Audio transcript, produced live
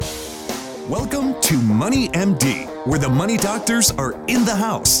Welcome to Money MD, where the money doctors are in the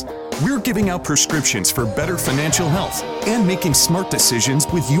house. We're giving out prescriptions for better financial health and making smart decisions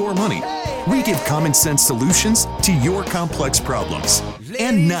with your money. We give common sense solutions to your complex problems.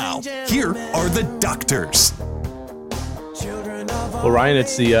 And now, here are the doctors. Well, Ryan,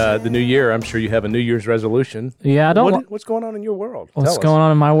 it's the new year. I'm sure you have a New Year's resolution. Yeah, I don't. What's going on in your world? What's going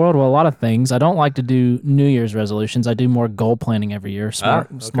on in my world? Well, a lot of things. I don't like to do New Year's resolutions. I do more goal planning every year,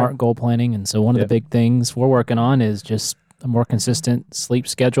 smart goal planning. And so one of the big things we're working on is just a more consistent sleep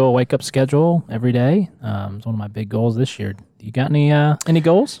schedule, wake up schedule every day. It's one of my big goals this year. You got any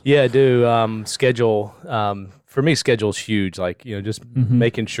goals? Yeah, I do. Schedule. For me, schedule's huge. Like, just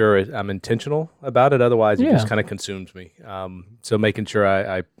making sure I'm intentional about it. Otherwise, it just kind of consumes me. So making sure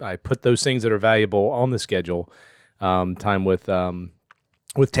I put those things that are valuable on the schedule. Time with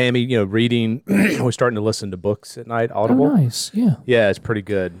Tammy, reading. We're starting to listen to books at night, Audible. Oh, nice. Yeah. Yeah, it's pretty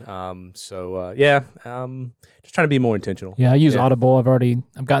good. Just trying to be more intentional. Yeah, I use Audible. I've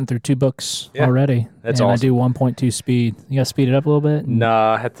gotten through 2 books already. That's awesome. I do 1.2 speed. You got to speed it up a little bit?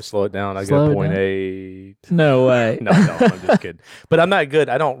 Nah, I have to slow it down. I got 0.8. No way. No, I'm just kidding. But I'm not good.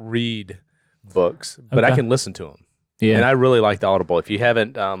 I don't read books, but I can listen to them. Yeah. And I really like the Audible. If you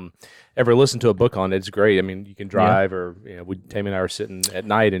haven't ever listened to a book on it, it's great. I mean, you can drive or, Tammy and I are sitting at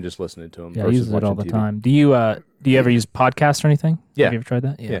night and just listening to them. Yeah, I use it all the time. Do you ever use podcasts or anything? Yeah. Have you ever tried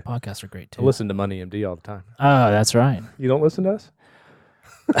that? Yeah, podcasts are great too. I listen to Money MD all the time. Oh, that's right. You don't listen to us?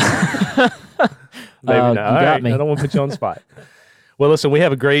 Maybe not. All right. I don't want to put you on the spot. Well, listen, we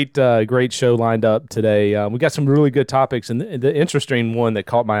have a great show lined up today. We got some really good topics, and the interesting one that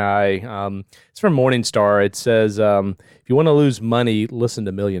caught my eye, it's from Morningstar. It says, if you want to lose money, listen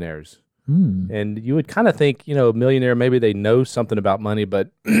to millionaires. And you would kind of think, a millionaire, maybe they know something about money,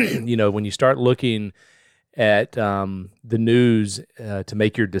 but, when you start looking at the news to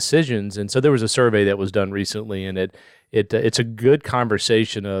make your decisions, and so there was a survey that was done recently, and it's a good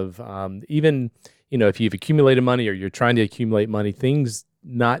conversation of even if you've accumulated money or you're trying to accumulate money, things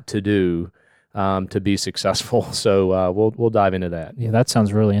not to do to be successful. So we'll dive into that. Yeah, that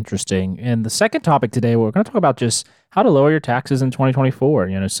sounds really interesting. And the second topic today, we're going to talk about just how to lower your taxes in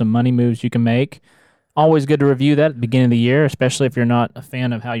 2024. Some money moves you can make. Always good to review that at the beginning of the year, especially if you're not a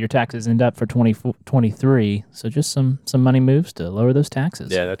fan of how your taxes end up for 2023. So just some money moves to lower those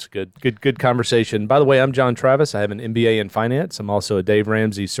taxes. Yeah, that's good conversation. By the way, I'm John Travis. I have an MBA in finance. I'm also a Dave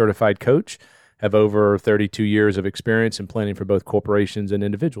Ramsey certified coach. Have over 32 years of experience in planning for both corporations and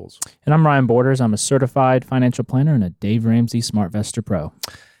individuals. And I'm Ryan Borders. I'm a certified financial planner and a Dave Ramsey SmartVestor Pro.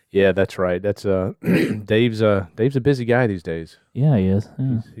 Yeah, that's right. That's Dave's a busy guy these days. Yeah, he is.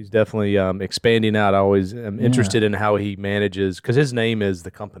 Yeah. He's definitely expanding out. I always am interested in how he manages, because his name is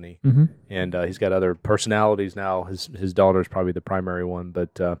the company, and he's got other personalities now. His daughter's probably the primary one,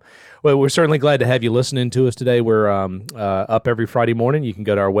 but well, we're certainly glad to have you listening to us today. We're up every Friday morning. You can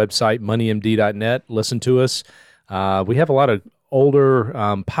go to our website, moneymd.net, listen to us. We have a lot of older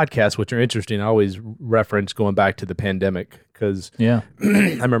podcasts, which are interesting. I always reference going back to the pandemic because I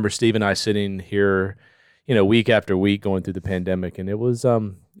remember Steve and I sitting here, week after week going through the pandemic, and it was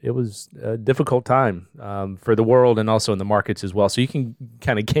a difficult time for the world and also in the markets as well. So you can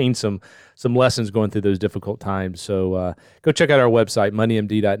kind of gain some lessons going through those difficult times. So go check out our website,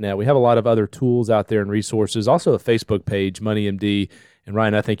 moneymd.net. We have a lot of other tools out there and resources. Also a Facebook page, MoneyMD. And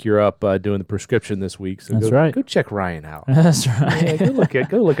Ryan, I think you're up doing the prescription this week. So That's right. Go check Ryan out. That's right. Yeah, go look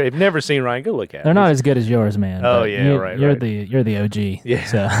at. If you've never seen Ryan, go look at. They're not as good as yours, man. Oh yeah, right. You're the OG. Yeah.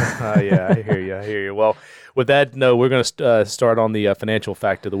 So. Yeah, I hear you. Well, with that, we're going to start on the financial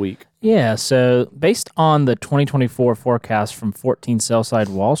fact of the week. Yeah. So based on the 2024 forecast from 14 sell-side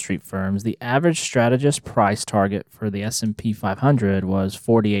Wall Street firms, the average strategist price target for the S&P 500 was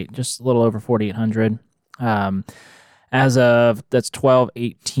 48, just a little over 4,800. As of, that's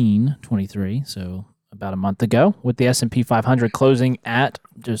 12/18/23, so about a month ago, with the S&P 500 closing at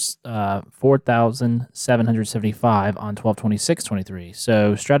just 4,775 on 12/26/23.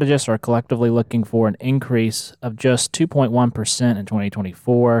 So strategists are collectively looking for an increase of just 2.1% in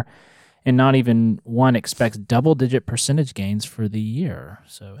 2024, and not even one expects double-digit percentage gains for the year.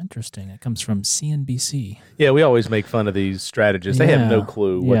 So interesting. It comes from CNBC. Yeah, we always make fun of these strategists. They have no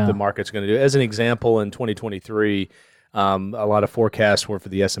clue what the market's going to do. As an example, in 2023, a lot of forecasts were for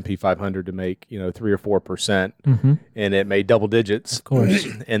the S&P 500 to make 3 or 4%, and it made double digits. Of course,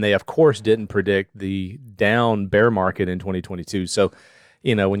 and they of course didn't predict the down bear market in 2022. So,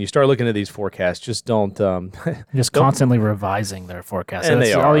 when you start looking at these forecasts, just don't constantly revising their forecasts. And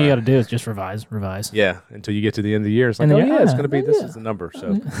they are. All you got to do is just revise. Yeah, until you get to the end of the year, it's like, it's going to be this is the number.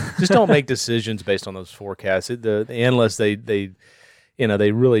 So just don't make decisions based on those forecasts. The analysts they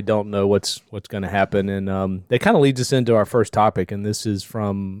they really don't know what's going to happen. And that kind of leads us into our first topic, and this is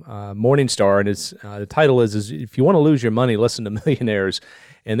from Morningstar, and it's the title is if you want to lose your money, listen to millionaires.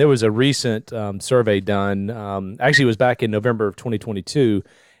 And there was a recent survey done. Actually, it was back in November of 2022,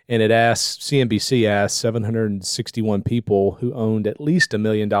 and CNBC asked 761 people who owned at least $1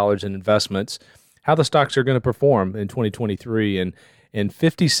 million in investments how the stocks are going to perform in 2023, and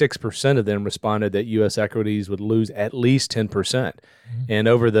 56% of them responded that U.S. equities would lose at least 10%. Mm-hmm. And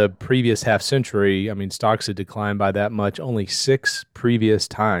over the previous half century, I mean, stocks had declined by that much only 6 previous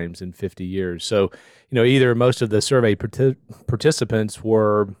times in 50 years. So, either most of the survey participants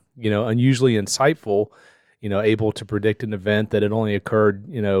were, unusually insightful, able to predict an event that had only occurred,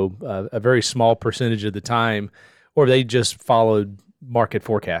 a very small percentage of the time, or they just followed market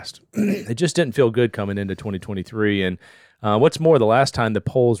forecast. It just didn't feel good coming into 2023. And what's more, the last time the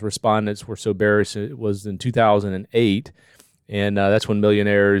poll's respondents were so bearish, it was in 2008. And that's when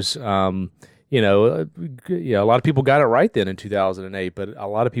millionaires, a lot of people got it right then in 2008, but a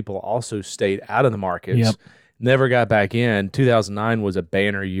lot of people also stayed out of the markets, Yep. never got back in. 2009 was a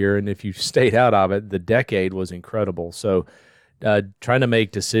banner year, and if you stayed out of it, the decade was incredible. So trying to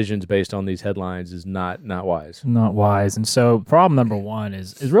make decisions based on these headlines is not wise. Not wise. And so problem number one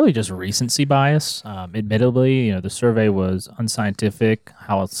is really just recency bias. Admittedly, the survey was unscientific.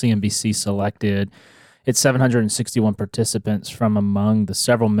 How CNBC selected its 761 participants from among the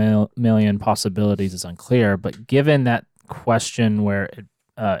several million possibilities is unclear. But given that question where it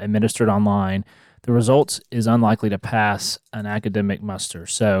administered online, the results is unlikely to pass an academic muster.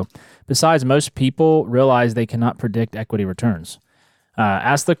 So besides, most people realize they cannot predict equity returns.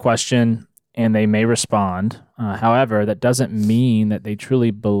 Ask the question and they may respond. However, that doesn't mean that they truly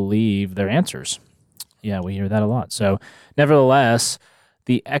believe their answers. Yeah, we hear that a lot. So nevertheless,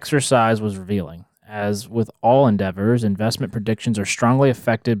 the exercise was revealing. As with all endeavors, investment predictions are strongly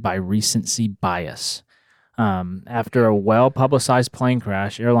affected by recency bias. After a well-publicized plane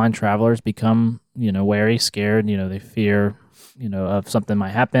crash, airline travelers become, wary, scared. They fear, of something might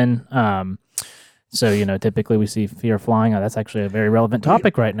happen. So, typically we see fear of flying. That's actually a very relevant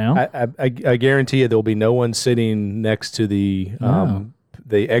topic right now. I guarantee you there will be no one sitting next to the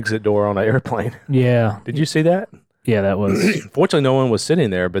exit door on an airplane. Yeah. Did you see that? Yeah, that was. Fortunately, no one was sitting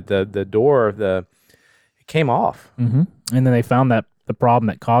there, but the door it came off. Mm-hmm. And then they found that the problem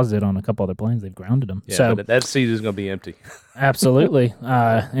that caused it on a couple other planes, they've grounded them. Yeah, so but that seat is going to be empty. Absolutely.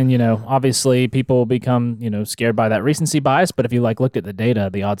 And, obviously people become, scared by that recency bias. But if you looked at the data,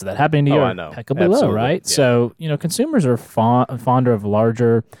 the odds of that happening to you are impeccably low, right? Yeah. So, consumers are fonder of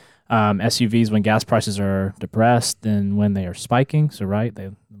larger SUVs when gas prices are depressed than when they are spiking. So, right,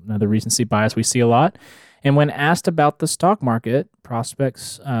 another recency bias we see a lot. And when asked about the stock market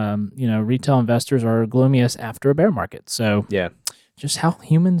prospects, retail investors are gloomiest after a bear market. So, yeah. Just how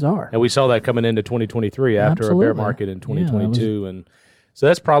humans are. And we saw that coming into 2023 after Absolutely. A bear market in 2022. And so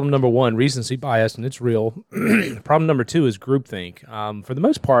that's problem number one, recency bias, and it's real. Problem number two is groupthink. For the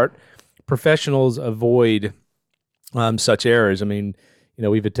most part, professionals avoid such errors. I mean,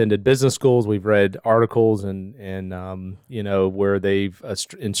 we've attended business schools, we've read articles and where they've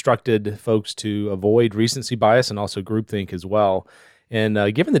instructed folks to avoid recency bias and also groupthink as well.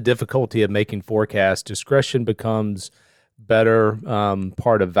 And given the difficulty of making forecasts, discretion becomes better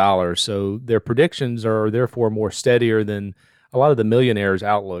part of valor. So their predictions are therefore more steadier than a lot of the millionaires'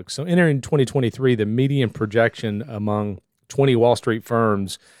 outlook. So entering 2023, the median projection among 20 Wall Street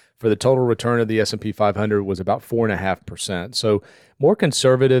firms for the total return of the S&P 500 was about 4.5%. So more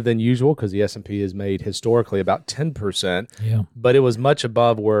conservative than usual because the S&P has made historically about 10%. Yeah. But it was much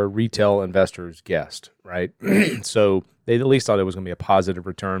above where retail investors guessed, right? So they at least thought it was going to be a positive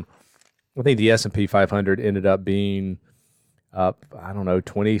return. I think the S&P 500 ended up being up,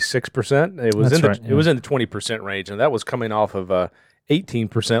 26%. It was It was in the 20% range, and that was coming off of a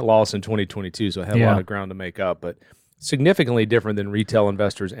 18% loss in 2022. So it had a lot of ground to make up, but significantly different than retail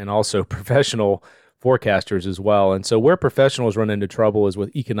investors and also professional forecasters as well. And so where professionals run into trouble is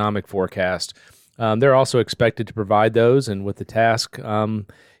with economic forecast. They're also expected to provide those, and with the task,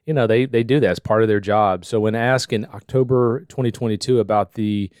 they do that as part of their job. So when asked in October 2022 about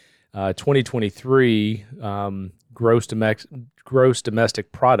the 2023 gross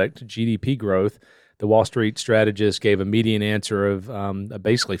domestic product, GDP growth, the Wall Street strategist gave a median answer of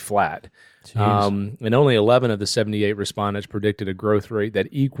basically flat. And only 11 of the 78 respondents predicted a growth rate that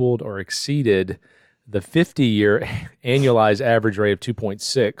equaled or exceeded the 50-year annualized average rate of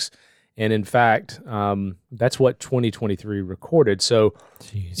 2.6. And in fact, that's what 2023 recorded. So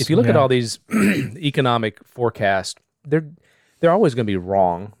if you look at all these economic forecasts, they're always going to be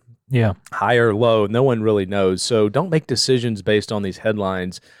wrong. Yeah. High or low, no one really knows. So don't make decisions based on these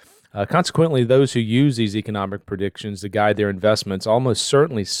headlines. Consequently, those who use these economic predictions to guide their investments almost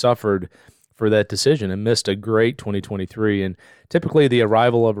certainly suffered for that decision and missed a great 2023. And typically, the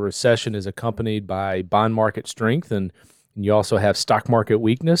arrival of a recession is accompanied by bond market strength, and you also have stock market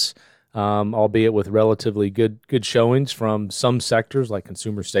weakness, albeit with relatively good showings from some sectors like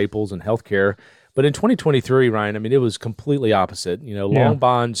consumer staples and healthcare. But in 2023, Ryan, I mean, it was completely opposite. Long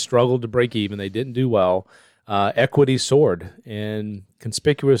bonds struggled to break even. They didn't do well. Equity soared, and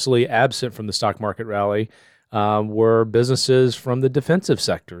conspicuously absent from the stock market rally were businesses from the defensive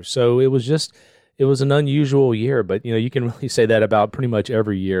sector. So it was an unusual year, but you can really say that about pretty much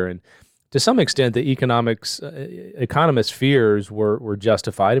every year. And to some extent, the economists' fears were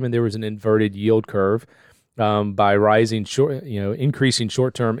justified. I mean, there was an inverted yield curve by increasing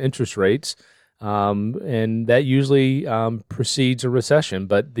short-term interest rates. And that usually precedes a recession.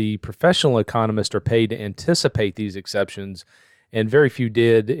 But the professional economists are paid to anticipate these exceptions, and very few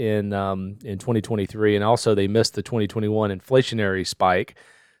did in 2023. And also, they missed the 2021 inflationary spike.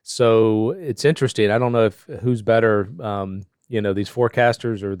 So it's interesting. I don't know who's better, these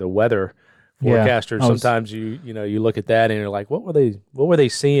forecasters or the weather forecasters. Yeah, sometimes you look at that and you're like, what were they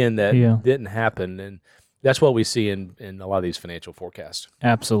seeing that didn't happen? And that's what we see in a lot of these financial forecasts.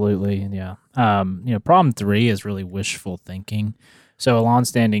 Absolutely, yeah. Problem 3 is really wishful thinking. So a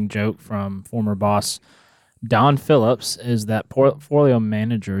longstanding joke from former boss Don Phillips is that portfolio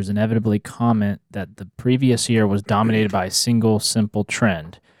managers inevitably comment that the previous year was dominated by a single simple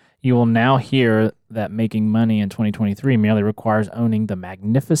trend. You will now hear that making money in 2023 merely requires owning the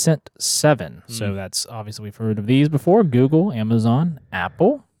Magnificent Seven. So that's obviously, we've heard of these before: Google, Amazon,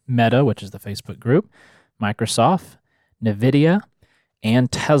 Apple, Meta, which is the Facebook group, Microsoft, NVIDIA,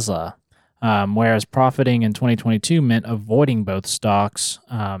 and Tesla. Whereas profiting in 2022 meant avoiding both stocks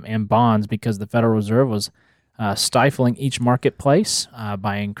and bonds because the Federal Reserve was stifling each marketplace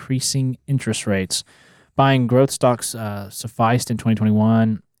by increasing interest rates. Buying growth stocks sufficed in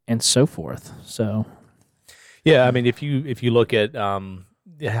 2021, and so forth. So, yeah, I mean, if you look at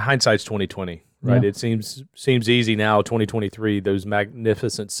hindsight's 2020, right? Yeah. It seems easy now. 2023, those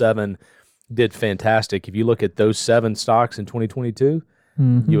Magnificent Seven did fantastic. If you look at those 7 stocks in 2022,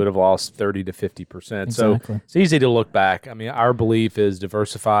 you would have lost 30 to 50%. Exactly. So it's easy to look back. I mean, our belief is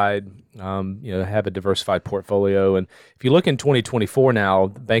diversified, have a diversified portfolio. And if you look in 2024 now,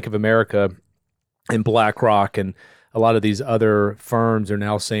 Bank of America and BlackRock and a lot of these other firms are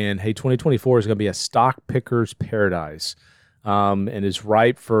now saying, hey, 2024 is going to be a stock picker's paradise, and is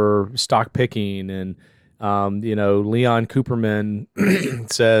ripe for stock picking. And Leon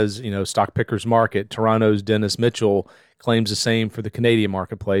Cooperman says, stock picker's market. Toronto's Dennis Mitchell claims the same for the Canadian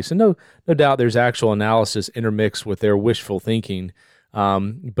marketplace. And no doubt there's actual analysis intermixed with their wishful thinking.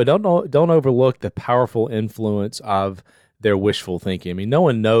 But don't overlook the powerful influence of their wishful thinking. I mean, no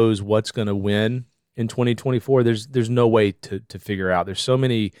one knows what's going to win in 2024. There's no way to figure out. There's so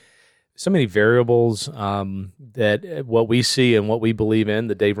many variables that what we see and what we believe in,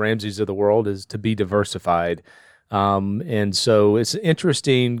 the Dave Ramsey's of the world, is to be diversified. And so it's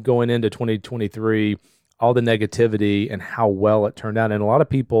interesting going into 2023, all the negativity and how well it turned out. And a lot of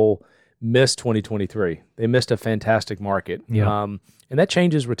people missed 2023. They missed a fantastic market. Yeah. And that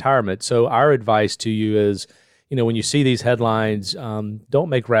changes retirement. So our advice to you is, when you see these headlines, don't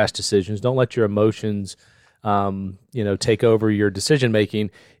make rash decisions. Don't let your emotions take over your decision making.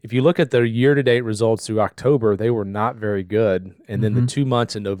 If you look at the year-to-date results through October, they were not very good. And then the 2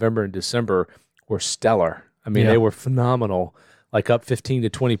 months in November and December were stellar. I mean, they were phenomenal, like up 15 to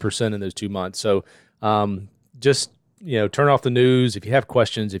 20% in those 2 months. So just turn off the news. If you have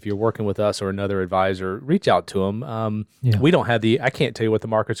questions, if you're working with us or another advisor, reach out to them. We don't have I can't tell you what the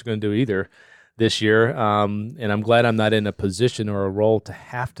markets are going to do either this year. And I'm glad I'm not in a position or a role to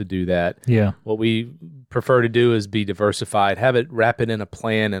have to do that. Yeah. What we prefer to do is be diversified, wrap it in a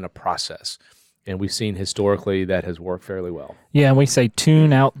plan and a process. And we've seen historically that has worked fairly well. Yeah, and we say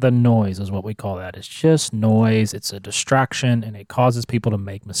tune out the noise is what we call that. It's just noise. It's a distraction, and it causes people to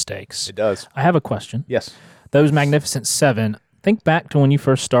make mistakes. It does. I have a question. Yes. Those Magnificent Seven, think back to when you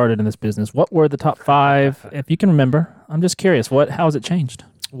first started in this business. What were the top 5, if you can remember? I'm just curious. How has it changed?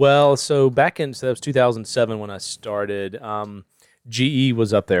 Well, so that was 2007 when I started. GE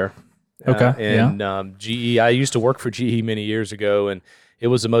was up there. Okay. GE, I used to work for GE many years ago, and it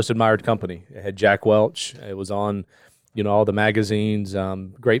was the most admired company. It had Jack Welch. It was on, all the magazines,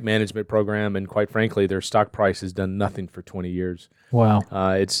 great management program, and quite frankly, their stock price has done nothing for 20 years. Wow.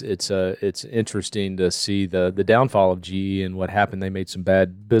 It's interesting to see the downfall of GE and what happened. They made some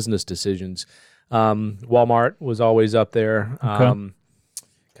bad business decisions. Walmart was always up there.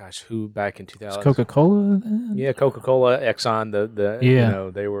 Okay. who back in 2000? Coca-Cola? Yeah, Coca-Cola, Exxon,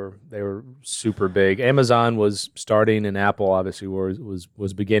 they were super big. Amazon was starting, and Apple obviously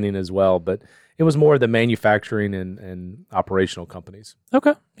was beginning as well, but it was more the manufacturing and operational companies.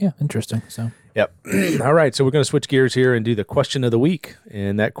 Okay. Yeah, interesting. So, yep. All right, so we're going to switch gears here and do the question of the week.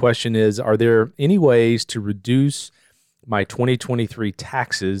 And that question is, are there any ways to reduce my 2023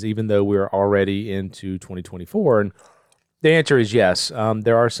 taxes, even though we're already into 2024? And the answer is yes.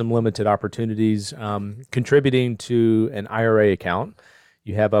 There are some limited opportunities. Contributing to an IRA account,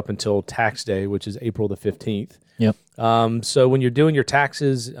 you have up until tax day, which is April the 15th. Yep. So when you're doing your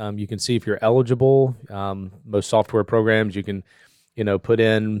taxes, you can see if you're eligible. Most software programs, you can, put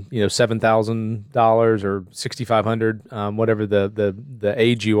in, $7,000 or $6,500, whatever the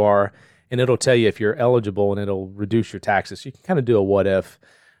age you are, and it'll tell you if you're eligible, and it'll reduce your taxes. So you can kind of do a what if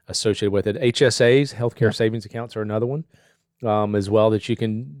associated with it. HSAs, healthcare savings accounts, are another one as well that you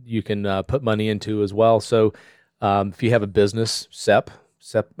can put money into as well. So if you have a business, SEP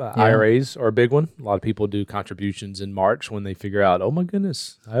IRAs are a big one. A lot of people do contributions in March when they figure out, oh my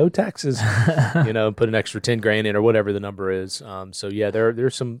goodness, I owe taxes. Put an extra 10 grand in or whatever the number is. So yeah,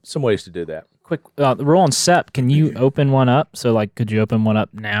 there's some ways to do that. Quick, the rule on SEP, can you open one up? So could you open one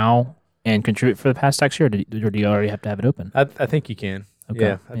up now and contribute for the past tax year, or do you already have to have it open? I think you can. Okay.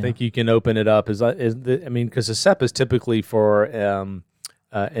 Yeah, I think you can open it up. Because the SEP is typically for an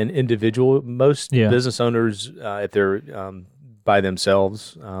individual. Most business owners, if they're by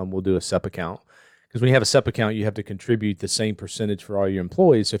themselves, will do a SEP account. Because when you have a SEP account, you have to contribute the same percentage for all your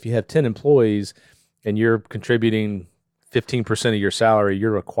employees. So if you have 10 employees and you're contributing 15% of your salary,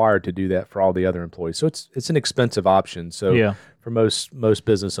 you're required to do that for all the other employees. So it's an expensive option. So for most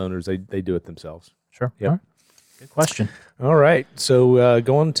business owners, they do it themselves. Sure. Yep. All right. Good question. All right. So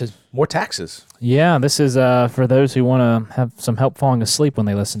going to more taxes. Yeah, this is for those who want to have some help falling asleep when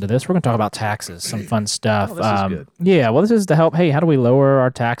they listen to this. We're going to talk about taxes, some fun stuff. Oh, this is good. Yeah, well, this is to help. Hey, how do we lower our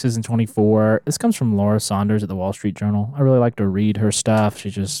taxes in 24? This comes from Laura Saunders at the Wall Street Journal. I really like to read her stuff.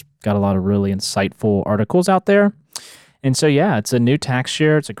 She just got a lot of really insightful articles out there. And so, yeah, it's a new tax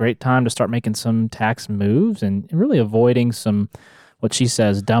year. It's a great time to start making some tax moves and really avoiding some, what she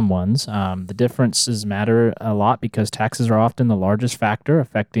says, dumb ones. The differences matter a lot because taxes are often the largest factor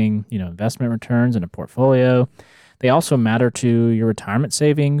affecting, investment returns in a portfolio. They also matter to your retirement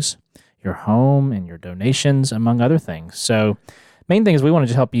savings, your home, and your donations, among other things. So main thing is we want to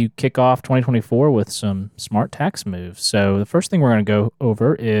just help you kick off 2024 with some smart tax moves. So the first thing we're going to go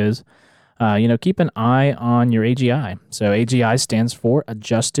over is, keep an eye on your AGI. So AGI stands for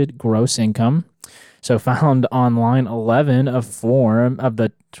Adjusted Gross Income. So found on line 11 of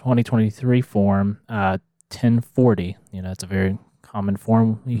the 2023 form 1040. It's a very common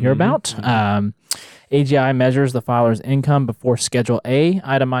form you hear about. AGI measures the filer's income before Schedule A,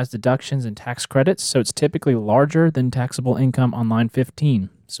 itemized deductions and tax credits. So it's typically larger than taxable income on line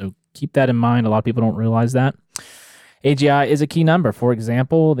 15. So keep that in mind. A lot of people don't realize that. AGI is a key number. For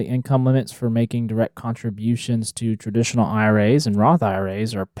example, the income limits for making direct contributions to traditional IRAs and Roth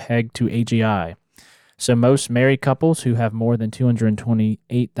IRAs are pegged to AGI. So most married couples who have more than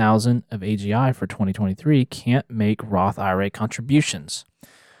 $228,000 of AGI for 2023 can't make Roth IRA contributions.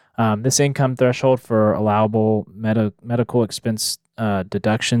 This income threshold for allowable medical expense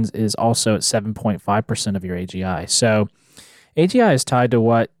deductions is also at 7.5% of your AGI. So AGI is tied to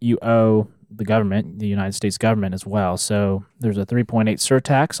what you owe the government, the United States government as well. So there's a 3.8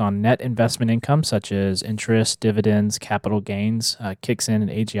 surtax on net investment income, such as interest, dividends, capital gains, kicks in an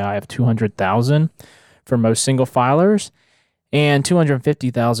AGI of $200,000 for most single filers, and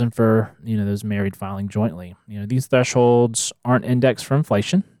 $250,000 for those married filing jointly. These thresholds aren't indexed for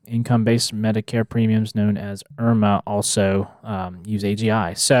inflation. Income-based Medicare premiums, known as IRMAA, also use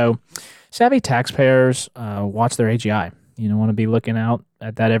AGI. So savvy taxpayers watch their AGI. Want to be looking out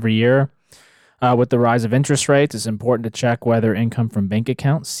at that every year. With the rise of interest rates, it's important to check whether income from bank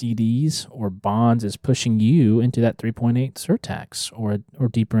accounts, CDs, or bonds is pushing you into that 3.8 surtax or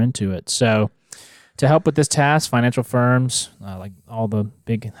deeper into it. So to help with this task, financial firms, like all the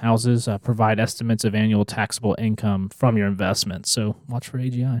big houses, provide estimates of annual taxable income from your investments. So watch for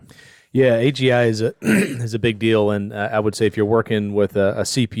AGI. Yeah, AGI is a big deal, and I would say if you're working with a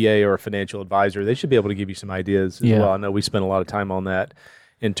CPA or a financial advisor, they should be able to give you some ideas as well. I know we spend a lot of time on that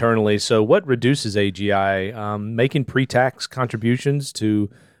internally. So what reduces AGI? Making pre-tax contributions to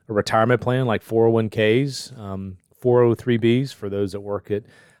a retirement plan like 401ks, 403bs for those that work at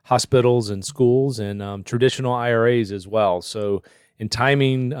hospitals and schools, and traditional IRAs as well. So in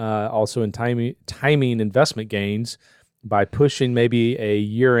timing investment gains by pushing maybe a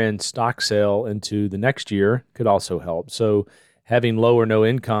year-end stock sale into the next year could also help. So having low or no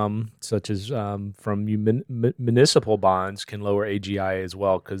income, such as from municipal bonds, can lower AGI as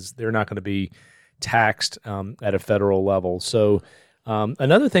well because they're not going to be taxed at a federal level. So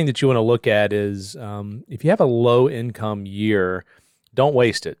another thing that you want to look at is if you have a low income year, don't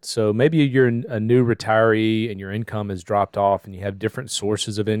waste it. So maybe you're a new retiree and your income has dropped off and you have different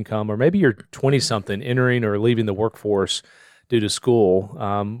sources of income, or maybe you're 20-something entering or leaving the workforce due to school,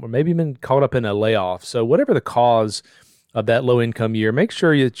 or maybe you've been caught up in a layoff. So whatever the cause of that low income year, make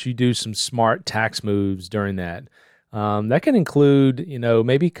sure that you do some smart tax moves during that. That can include,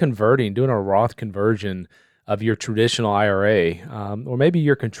 maybe doing a Roth conversion of your traditional IRA, or maybe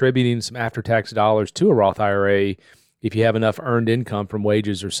you're contributing some after-tax dollars to a Roth IRA if you have enough earned income from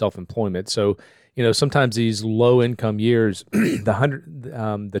wages or self-employment. So, sometimes these low-income years,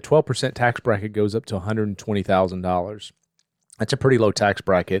 the 12% tax bracket goes up to $120,000. That's a pretty low tax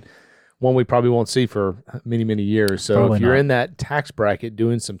bracket, one we probably won't see for many, many years. So Probably if you're not. in that tax bracket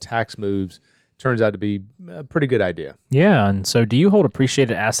doing some tax moves, turns out to be a pretty good idea. Yeah, and so do you hold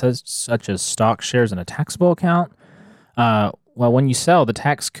appreciated assets such as stock, shares in a taxable account? Well, when you sell, the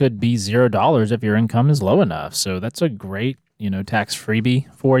tax could be $0 if your income is low enough. So that's a great, tax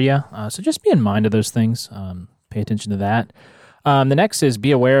freebie for you. So just be in mind of those things. Pay attention to that. The next is be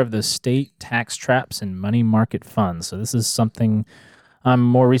aware of the state tax traps and money market funds. So this is something I'm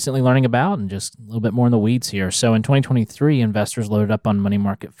more recently learning about and just a little bit more in the weeds here. So in 2023, investors loaded up on money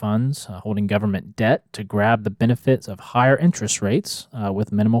market funds, holding government debt to grab the benefits of higher interest rates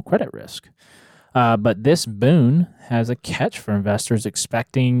with minimal credit risk. But this boon has a catch for investors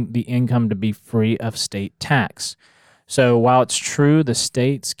expecting the income to be free of state tax. So while it's true the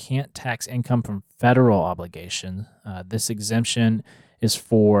states can't tax income from federal obligations, this exemption is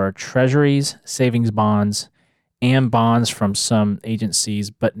for treasuries, savings bonds, and bonds from some agencies,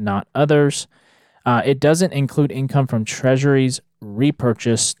 but not others. It doesn't include income from treasuries'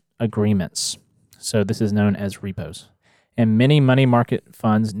 repurchase agreements. So this is known as repos. And many money market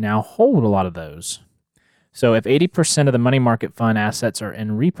funds now hold a lot of those. So if 80% of the money market fund assets are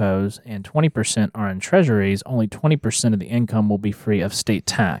in repos and 20% are in treasuries, only 20% of the income will be free of state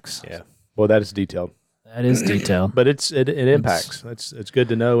tax. Yeah. Well, that is detailed. That is detailed. But it impacts. It's good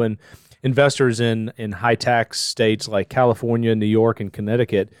to know. And investors in high tax states like California, New York, and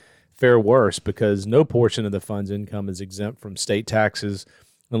Connecticut fare worse because no portion of the fund's income is exempt from state taxes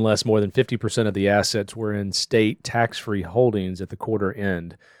unless more than 50% of the assets were in state tax-free holdings at the quarter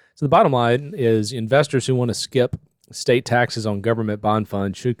end. So the bottom line is investors who want to skip state taxes on government bond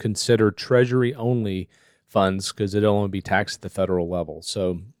funds should consider treasury-only funds because it'll only be taxed at the federal level.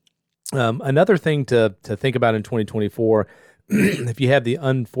 So another thing to think about in 2024, if you have the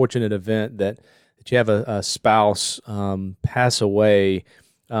unfortunate event that you have a spouse pass away,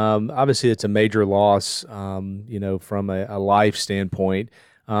 obviously it's a major loss, from a life standpoint.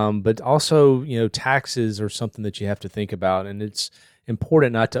 But also, taxes are something that you have to think about, and it's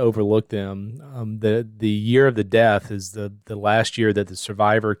important not to overlook them. The year of the death is the last year that the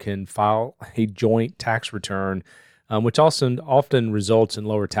survivor can file a joint tax return, which also often results in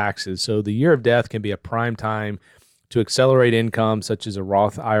lower taxes. So the year of death can be a prime time to accelerate income, such as a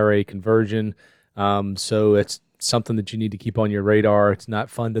Roth IRA conversion. So it's something that you need to keep on your radar. It's not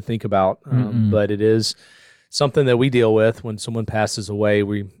fun to think about, but it is something that we deal with when someone passes away.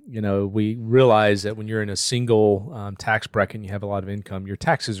 We realize that when you're in a single tax bracket and you have a lot of income, your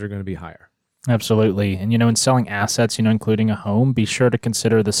taxes are going to be higher. Absolutely. And, in selling assets, including a home, be sure to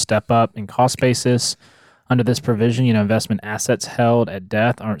consider the step up in cost basis. Under this provision, investment assets held at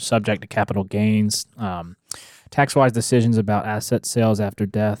death aren't subject to capital gains. Tax-wise decisions about asset sales after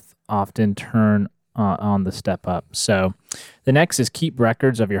death often turn on the step up. So the next is keep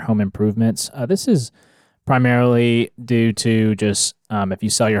records of your home improvements. This is primarily due to just if you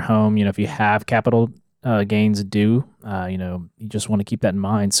sell your home, if you have capital gains due, you just want to keep that in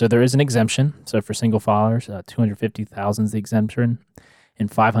mind. So there is an exemption. So for single filers, $250,000 is the exemption, and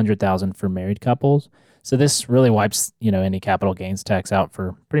 $500,000 for married couples. So this really wipes any capital gains tax out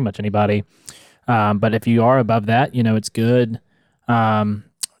for pretty much anybody. But if you are above that, it's good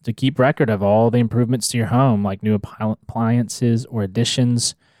to keep record of all the improvements to your home, like new appliances or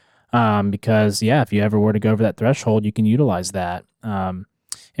additions. Because if you ever were to go over that threshold, you can utilize that.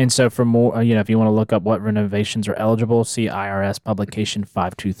 And so for more, if you want to look up what renovations are eligible, see IRS publication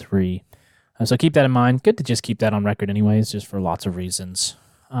 523. So keep that in mind. Good to just keep that on record anyways, just for lots of reasons.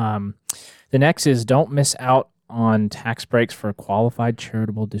 The next is don't miss out on tax breaks for qualified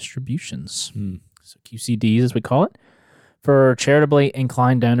charitable distributions. So QCDs, as we call it. For charitably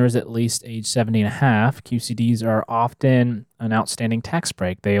inclined donors at least age 70 and a half, QCDs are often an outstanding tax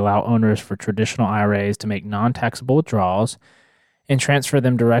break. They allow owners for traditional IRAs to make non-taxable withdrawals and transfer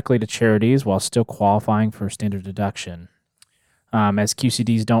them directly to charities while still qualifying for standard deduction. As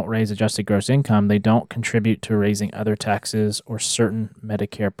QCDs don't raise adjusted gross income, they don't contribute to raising other taxes or certain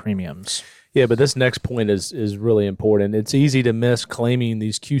Medicare premiums. Yeah, but this next point is really important. It's easy to miss claiming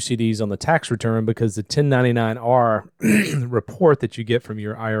these QCDs on the tax return because the 1099-R report that you get from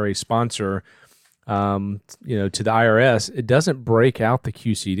your IRA sponsor, to the IRS, it doesn't break out the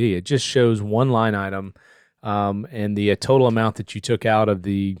QCD. It just shows one line item and the total amount that you took out of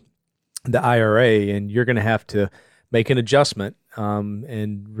the IRA, and you're going to have to make an adjustment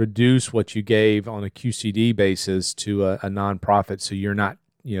and reduce what you gave on a QCD basis to a nonprofit, so you're not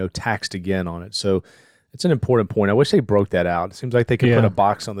taxed again on it. So it's an important point. I wish they broke that out. It seems like they could put a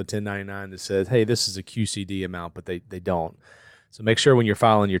box on the 1099 that says, hey, this is a QCD amount, but they don't. So make sure when you're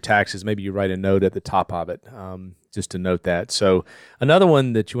filing your taxes, maybe you write a note at the top of it just to note that. So another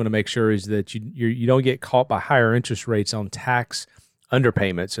one that you want to make sure is that you don't get caught by higher interest rates on tax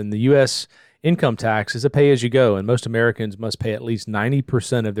underpayments. And the U.S. income tax is a pay-as-you-go, and most Americans must pay at least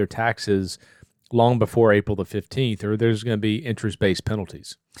 90% of their taxes long before April the 15th, or there's going to be interest-based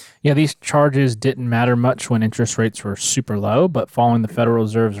penalties. Yeah, these charges didn't matter much when interest rates were super low, but following the Federal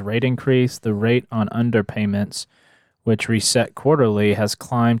Reserve's rate increase, the rate on underpayments, which reset quarterly, has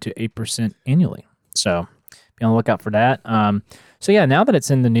climbed to 8% annually. So be on the lookout for that. Now that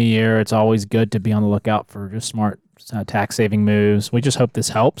it's in the new year, it's always good to be on the lookout for just smart tax-saving moves. We just hope this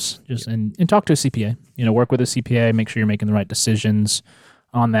helps. And talk to a CPA. Work with a CPA, make sure you're making the right decisions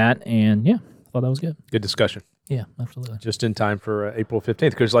on that. And I thought that was good. Good discussion. Yeah, absolutely. Just in time for April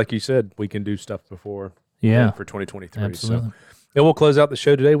 15th, because like you said, we can do stuff before for 2023. Absolutely. So we'll close out the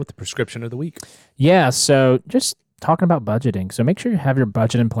show today with the prescription of the week. Yeah, so just talking about budgeting. So make sure you have your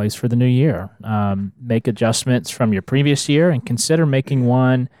budget in place for the new year. Make adjustments from your previous year and consider making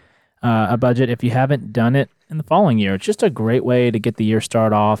a budget if you haven't done it in the following year. It's just a great way to get the year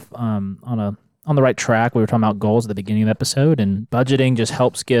started off on the right track. We were talking about goals at the beginning of the episode, and budgeting just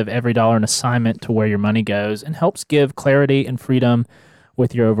helps give every dollar an assignment to where your money goes and helps give clarity and freedom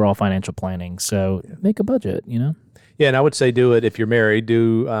with your overall financial planning. So make a budget, Yeah, and I would say do it if you're married.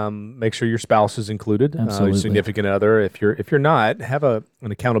 Make sure your spouse is included, your significant other. If you're not, have an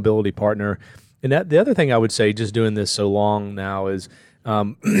accountability partner. And the other thing I would say, just doing this so long now, is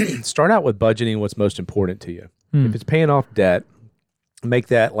start out with budgeting what's most important to you. If it's paying off debt, make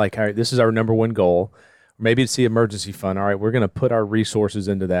that like, all right, this is our number one goal. Maybe it's the emergency fund. All right, we're going to put our resources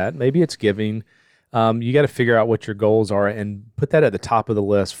into that. Maybe it's giving. You got to figure out what your goals are and put that at the top of the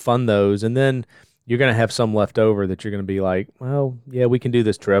list, fund those, and then you're going to have some left over that you're going to be like, well, yeah, we can do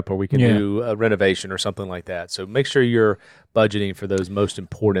this trip, or we can do a renovation or something like that. So make sure you're budgeting for those most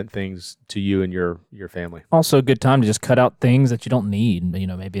important things to you and your family. Also a good time to just cut out things that you don't need.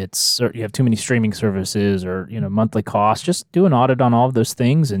 Maybe it's you have too many streaming services or, monthly costs. Just do an audit on all of those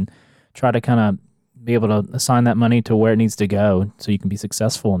things and try to kind of be able to assign that money to where it needs to go so you can be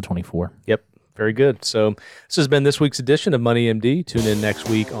successful in 24. Yep. Very good. So this has been this week's edition of Money MD. Tune in next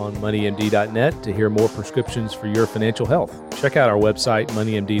week on moneymd.net to hear more prescriptions for your financial health. Check out our website,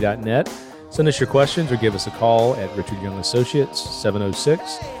 moneymd.net. Send us your questions or give us a call at Richard Young Associates,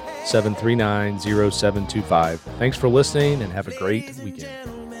 706-739-0725. Thanks for listening and have a great weekend.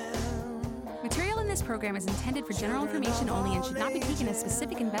 This program is intended for general information only and should not be taken as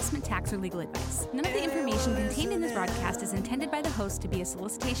specific investment, tax, or legal advice. None of the information contained in this broadcast is intended by the host to be a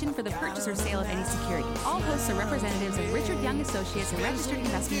solicitation for the purchase or sale of any security. All hosts are representatives of Richard Young Associates, a registered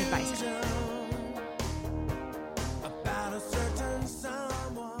investment advisor.